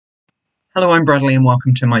Hello, I'm Bradley and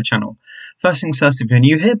welcome to my channel. First things first, if you're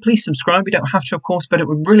new here, please subscribe. You don't have to, of course, but it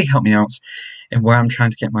would really help me out in where I'm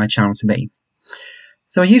trying to get my channel to be.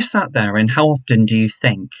 So are you sat there and how often do you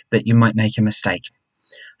think that you might make a mistake?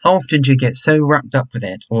 How often do you get so wrapped up with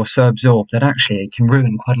it or so absorbed that actually it can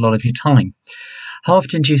ruin quite a lot of your time? How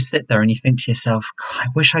often do you sit there and you think to yourself, God, I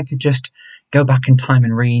wish I could just go back in time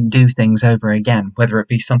and redo things over again, whether it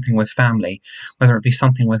be something with family, whether it be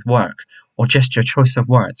something with work, or just your choice of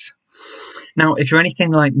words? Now, if you're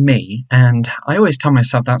anything like me, and I always tell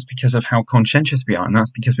myself that's because of how conscientious we are, and that's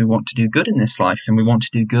because we want to do good in this life, and we want to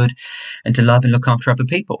do good and to love and look after other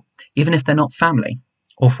people, even if they're not family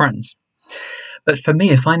or friends. But for me,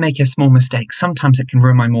 if I make a small mistake, sometimes it can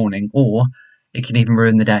ruin my morning, or it can even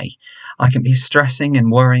ruin the day. I can be stressing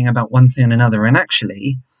and worrying about one thing and another, and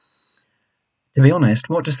actually, to be honest,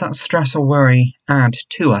 what does that stress or worry add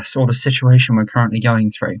to us or the situation we're currently going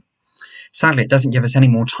through? Sadly, it doesn't give us any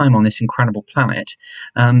more time on this incredible planet,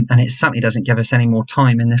 and it certainly doesn't give us any more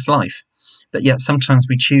time in this life. But yet sometimes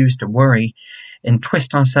we choose to worry and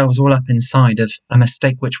twist ourselves all up inside of a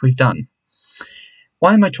mistake which we've done.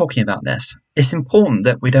 Why am I talking about this? It's important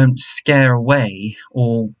that we don't scare away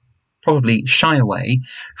or probably shy away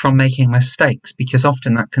from making mistakes, because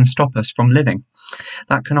often that can stop us from living.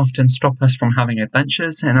 That can often stop us from having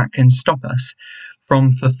adventures, and that can stop us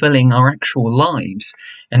from fulfilling our actual lives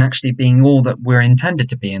and actually being all that we're intended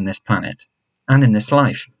to be in this planet and in this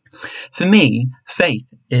life. For me, faith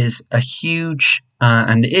is a huge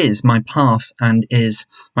and is my path and is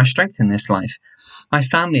my strength in this life. My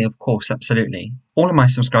family, of course, absolutely. All of my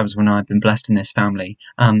subscribers will know I've been blessed in this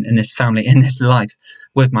life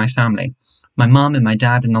with my family. My mum and my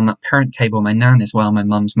dad, and on that parent table, my nan as well, my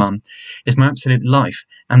mum's mum, is my absolute life.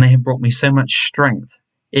 And they have brought me so much strength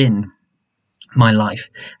in my life.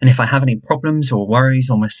 And if I have any problems or worries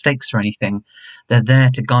or mistakes or anything, they're there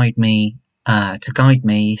to guide me,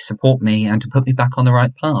 support me, and to put me back on the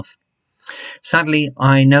right path. Sadly,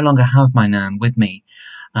 I no longer have my nan with me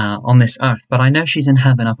on this earth, but I know she's in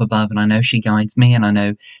heaven up above, and I know she guides me, and I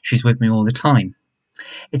know she's with me all the time.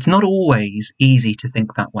 It's not always easy to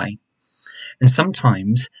think that way. And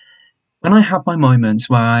sometimes, when I have my moments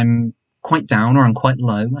where I'm quite down or I'm quite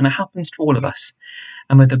low, and it happens to all of us,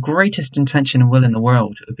 and with the greatest intention and will in the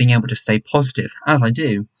world of being able to stay positive, as I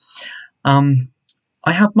do,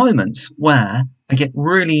 I have moments where I get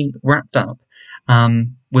really wrapped up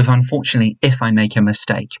with, unfortunately, if I make a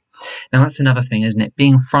mistake. Now, that's another thing, isn't it?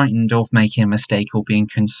 Being frightened of making a mistake or being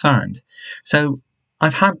concerned. So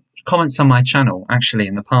I've had comments on my channel, actually,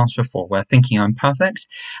 in the past before, where thinking I'm perfect,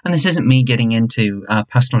 and this isn't me getting into a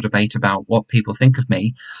personal debate about what people think of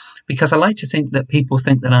me, because I like to think that people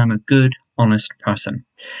think that I'm a good, honest person,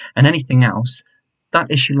 and anything else, that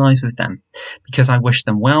issue lies with them, because I wish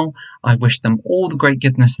them well, I wish them all the great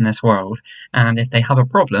goodness in this world, and if they have a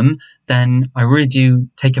problem, then I really do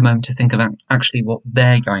take a moment to think about actually what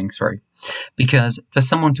they're going through. Because for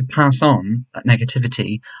someone to pass on that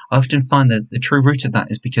negativity, I often find that the true root of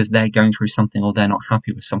that is because they're going through something or they're not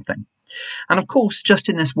happy with something. And of course, just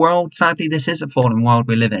in this world, sadly, this is a fallen world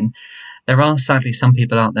we live in, there are sadly some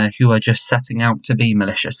people out there who are just setting out to be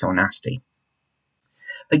malicious or nasty.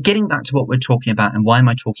 But getting back to what we're talking about, and why am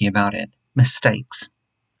I talking about it? Mistakes.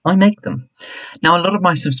 I make them. Now, a lot of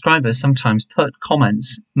my subscribers sometimes put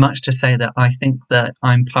comments much to say that I think that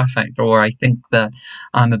I'm perfect, or I think that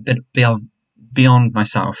I'm a bit beyond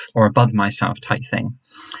myself or above myself type thing.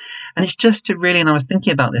 And it's just to really, and I was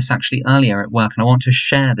thinking about this actually earlier at work, and I want to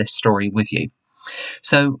share this story with you.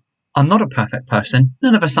 So I'm not a perfect person.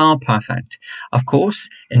 None of us are perfect. Of course,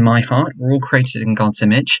 in my heart, we're all created in God's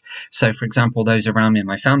image. So, for example, those around me and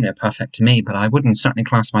my family are perfect to me, but I wouldn't certainly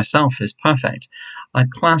class myself as perfect.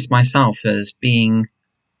 I'd class myself as being,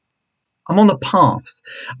 I'm on the path.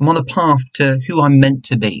 I'm on the path to who I'm meant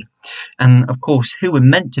to be. And of course, who we're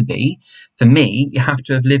meant to be, for me, you have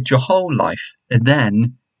to have lived your whole life. And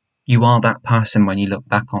then you are that person when you look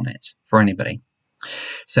back on it, for anybody.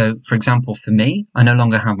 So, for example, for me, I no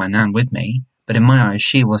longer have my nan with me, but in my eyes,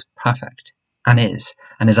 she was perfect, and is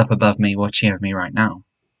up above me, watching over me right now.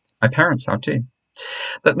 My parents are too.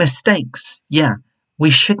 But mistakes, yeah,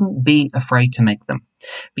 we shouldn't be afraid to make them,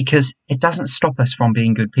 because it doesn't stop us from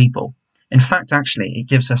being good people. In fact, actually, it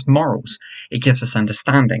gives us morals, it gives us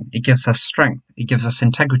understanding, it gives us strength, it gives us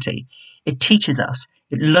integrity, it teaches us,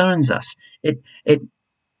 it learns us, it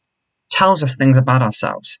tells us things about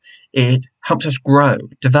ourselves. It helps us grow,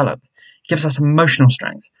 develop, gives us emotional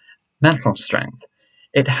strength, mental strength.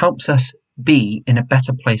 It helps us be in a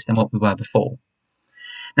better place than what we were before.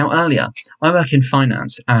 Now, earlier, I work in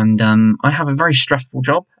finance, and I have a very stressful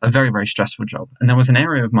job, a very, very stressful job. And there was an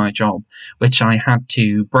area of my job which I had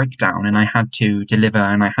to break down, and I had to deliver,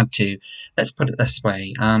 and I had to, let's put it this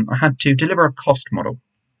way, I had to deliver a cost model.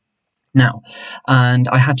 Now, and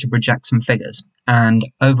I had to project some figures, and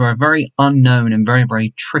over a very unknown and very,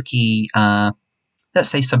 very tricky, let's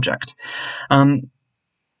say, subject.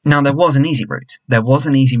 Now, there was an easy route. There was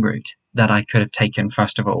an easy route that I could have taken,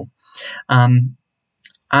 first of all.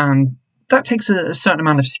 And that takes a certain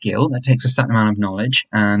amount of skill, that takes a certain amount of knowledge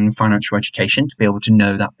and financial education to be able to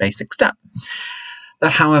know that basic step.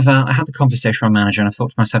 But however, I had the conversation with my manager and I thought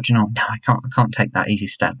to myself, no, I can't take that easy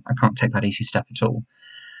step. I can't take that easy step at all.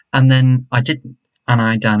 And then I didn't. And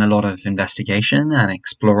I'd done a lot of investigation and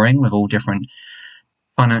exploring with all different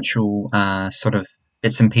financial sort of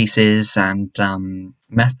bits and pieces and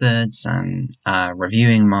methods and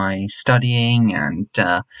reviewing my studying and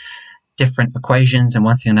different equations and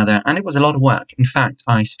one thing or another, and it was a lot of work. In fact,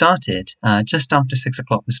 I started just after 6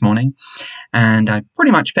 o'clock this morning, and I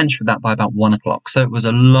pretty much finished with that by about 1 o'clock. So it was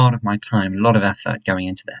a lot of my time, a lot of effort going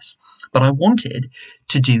into this. But I wanted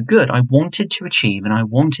to do good. I wanted to achieve, and I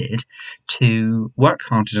wanted to work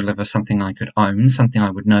hard to deliver something I could own, something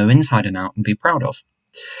I would know inside and out and be proud of.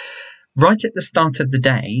 Right at the start of the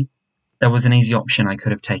day, there was an easy option I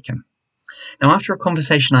could have taken. Now, after a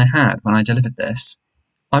conversation I had when I delivered this,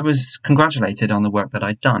 I was congratulated on the work that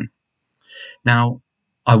I'd done. Now,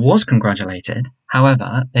 I was congratulated.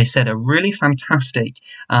 However, they said a really fantastic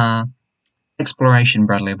exploration,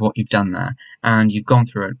 Bradley, of what you've done there, and you've gone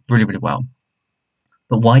through it really, really well.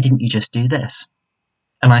 But why didn't you just do this?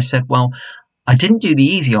 And I said, well, I didn't do the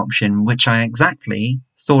easy option, which I exactly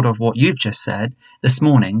thought of what you've just said this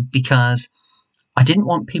morning, because I didn't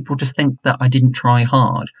want people to think that I didn't try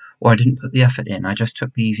hard or I didn't put the effort in. I just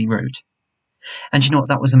took the easy route. And you know what?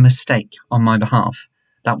 That was a mistake on my behalf.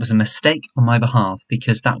 That was a mistake on my behalf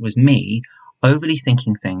because that was me overly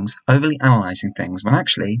thinking things, overly analysing things, when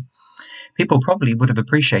actually people probably would have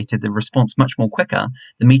appreciated the response much more quicker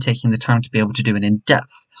than me taking the time to be able to do an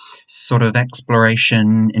in-depth sort of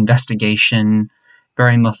exploration, investigation,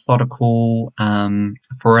 very methodical,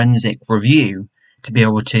 forensic review to be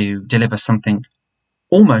able to deliver something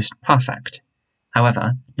almost perfect.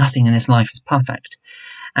 However, nothing in this life is perfect.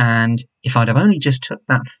 And if I'd have only just took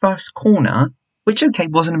that first corner, which, okay,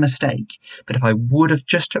 wasn't a mistake, but if I would have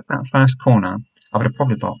just took that first corner, I would have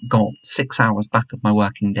probably got 6 hours back of my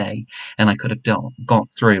working day, and I could have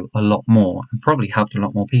got through a lot more and probably helped a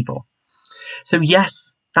lot more people. So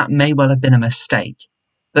yes, that may well have been a mistake,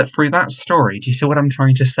 but through that story, do you see what I'm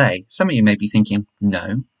trying to say? Some of you may be thinking,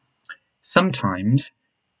 no. Sometimes,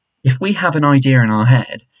 if we have an idea in our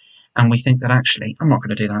head, and we think that actually, I'm not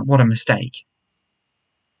going to do that, what a mistake.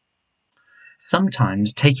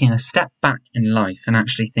 Sometimes taking a step back in life and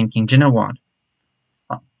actually thinking, do you know what?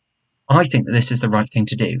 I think that this is the right thing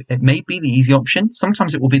to do. It may be the easy option.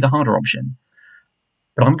 Sometimes it will be the harder option.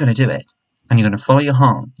 But I'm going to do it. And you're going to follow your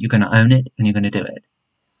heart. You're going to own it and you're going to do it.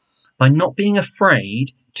 By not being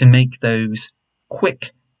afraid to make those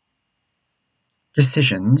quick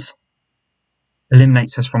decisions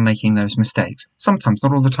eliminates us from making those mistakes. Sometimes,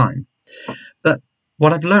 not all the time. But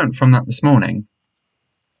what I've learned from that this morning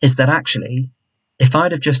is that actually, if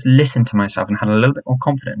I'd have just listened to myself and had a little bit more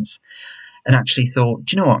confidence and actually thought,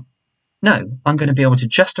 do you know what? No, I'm going to be able to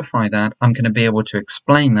justify that. I'm going to be able to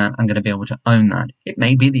explain that. I'm going to be able to own that. It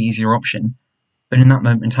may be the easier option, but in that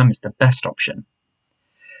moment in time, it's the best option.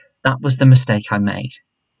 That was the mistake I made.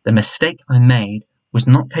 The mistake I made was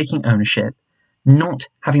not taking ownership, not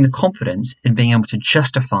having the confidence in being able to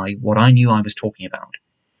justify what I knew I was talking about.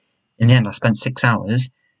 In the end, I spent 6 hours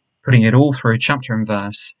putting it all through chapter and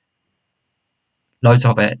verse, loads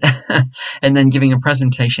of it, and then giving a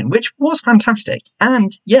presentation, which was fantastic.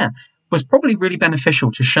 And yeah, was probably really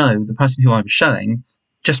beneficial to show the person who I was showing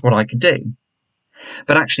just what I could do.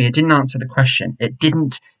 But actually, it didn't answer the question. It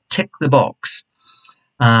didn't tick the box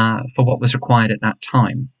for what was required at that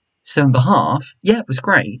time. So in behalf, yeah, it was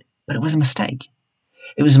great, but it was a mistake.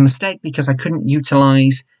 It was a mistake because I couldn't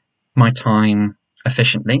utilize my time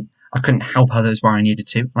efficiently. I couldn't help others where I needed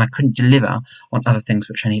to, and I couldn't deliver on other things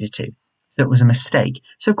which I needed to. So it was a mistake.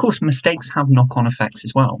 So of course, mistakes have knock-on effects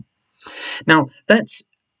as well. Now, let's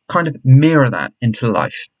kind of mirror that into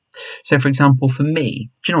life. So for example, for me,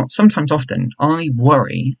 do you know what? Sometimes often I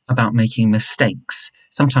worry about making mistakes,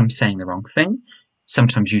 sometimes saying the wrong thing,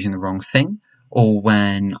 sometimes using the wrong thing, or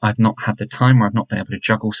when I've not had the time or I've not been able to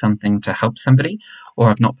juggle something to help somebody, or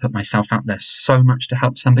I've not put myself out there so much to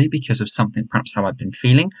help somebody because of something, perhaps how I've been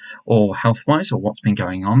feeling, or health-wise, or what's been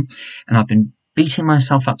going on. And I've been beating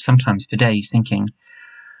myself up sometimes for days thinking,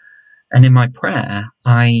 And in my prayer,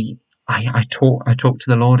 I talk to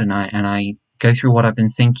the Lord, and I go through what I've been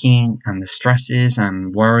thinking and the stresses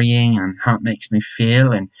and worrying and how it makes me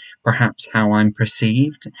feel and perhaps how I'm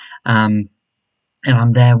perceived. And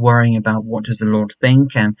I'm there worrying about what does the Lord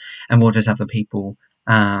think, and what does other people,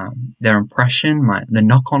 their impression, the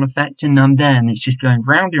knock-on effect, and I'm there, and it's just going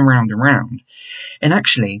round and round and round. And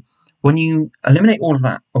actually, when you eliminate all of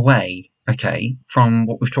that away, okay, from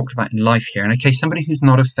what we've talked about in life here, and okay, somebody who's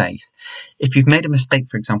not of faith, if you've made a mistake,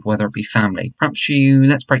 for example, whether it be family, perhaps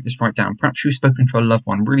let's break this right down, perhaps you've spoken to a loved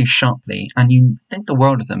one really sharply, and you think the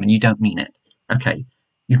world of them, and you don't mean it, okay,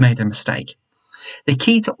 you've made a mistake. The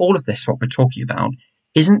key to all of this, what we're talking about,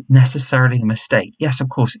 isn't necessarily the mistake. Yes, of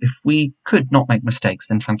course, if we could not make mistakes,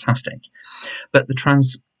 then fantastic. But the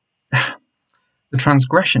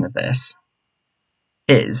transgression of this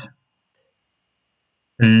is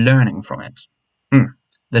learning from it.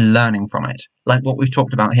 The learning from it. Like what we've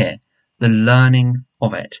talked about here. The learning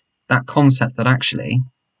of it. That concept that actually,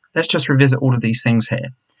 let's just revisit all of these things here.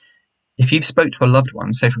 If you've spoke to a loved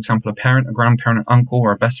one, say for example a parent, a grandparent, an uncle,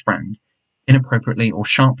 or a best friend, inappropriately or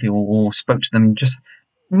sharply, or spoke to them just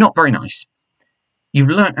not very nice, you've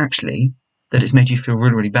learnt actually that it's made you feel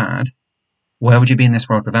really, really bad. Where would you be in this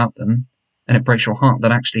world without them? And it breaks your heart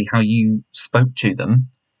that actually how you spoke to them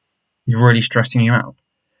is really stressing you out.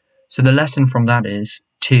 So the lesson from that is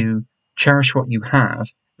to cherish what you have,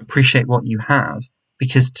 appreciate what you have,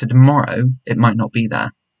 because tomorrow it might not be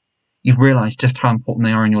there. You've realised just how important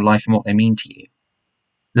they are in your life and what they mean to you.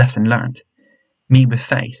 Lesson learned. Me with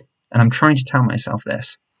faith. And I'm trying to tell myself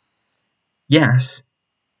this. Yes,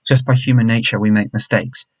 just by human nature we make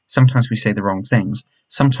mistakes. Sometimes we say the wrong things.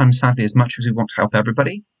 Sometimes, sadly, as much as we want to help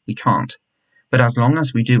everybody, we can't. But as long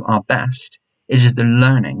as we do our best, it is the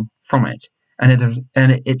learning from it. And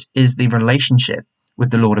it is the relationship with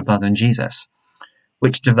the Lord above and Jesus,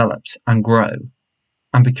 which develops and grows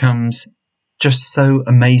and becomes just so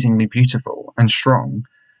amazingly beautiful and strong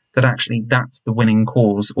that actually that's the winning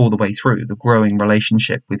cause all the way through, the growing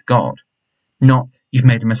relationship with God. Not you've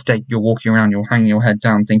made a mistake, you're walking around, you're hanging your head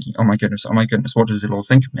down thinking, oh my goodness, what does the Lord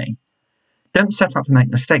think of me? Don't set out to make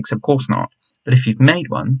mistakes, of course not. But if you've made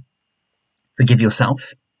one, forgive yourself,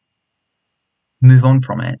 move on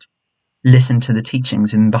from it, listen to the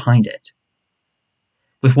teachings in behind it.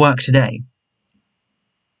 With work today,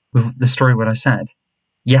 with the story what I said,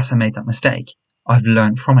 yes, I made that mistake. I've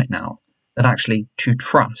learned from it now that actually to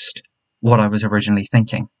trust what I was originally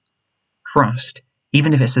thinking. Trust,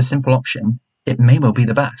 even if it's a simple option, it may well be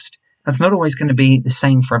the best. That's not always going to be the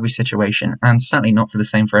same for every situation, and certainly not for the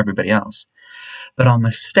same for everybody else. But our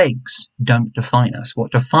mistakes don't define us.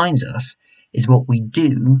 What defines us is what we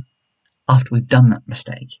do after we've done that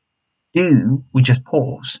mistake. Do we just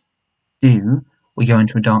pause? Do we go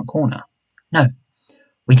into a dark corner? No.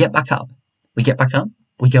 We get back up. We get back up.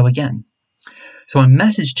 We go again. So my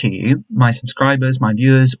message to you, my subscribers, my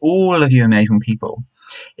viewers, all of you amazing people,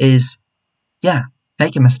 is, yeah,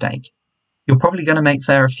 make a mistake. You're probably going to make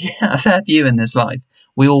a fair few in this life.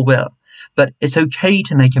 We all will. But it's okay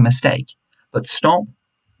to make a mistake. But stop,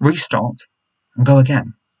 restock, and go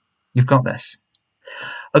again. You've got this.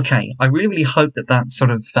 Okay, I really, really hope that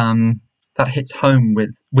sort of that hits home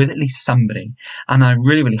with at least somebody, and I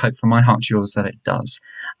really, really hope from my heart to yours that it does.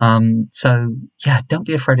 So yeah, don't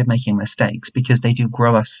be afraid of making mistakes, because they do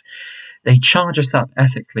grow us. They charge us up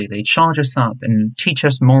ethically. They charge us up and teach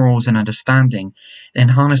us morals and understanding,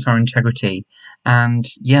 and harness our integrity. And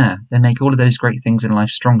yeah, they make all of those great things in life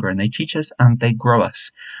stronger, and they teach us and they grow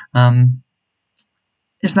us. Isn't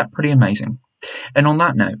that pretty amazing? And on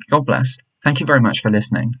that note, God bless. Thank you very much for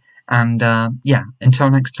listening. And yeah, until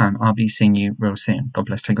next time, I'll be seeing you real soon. God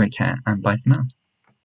bless, take great care, and bye for now.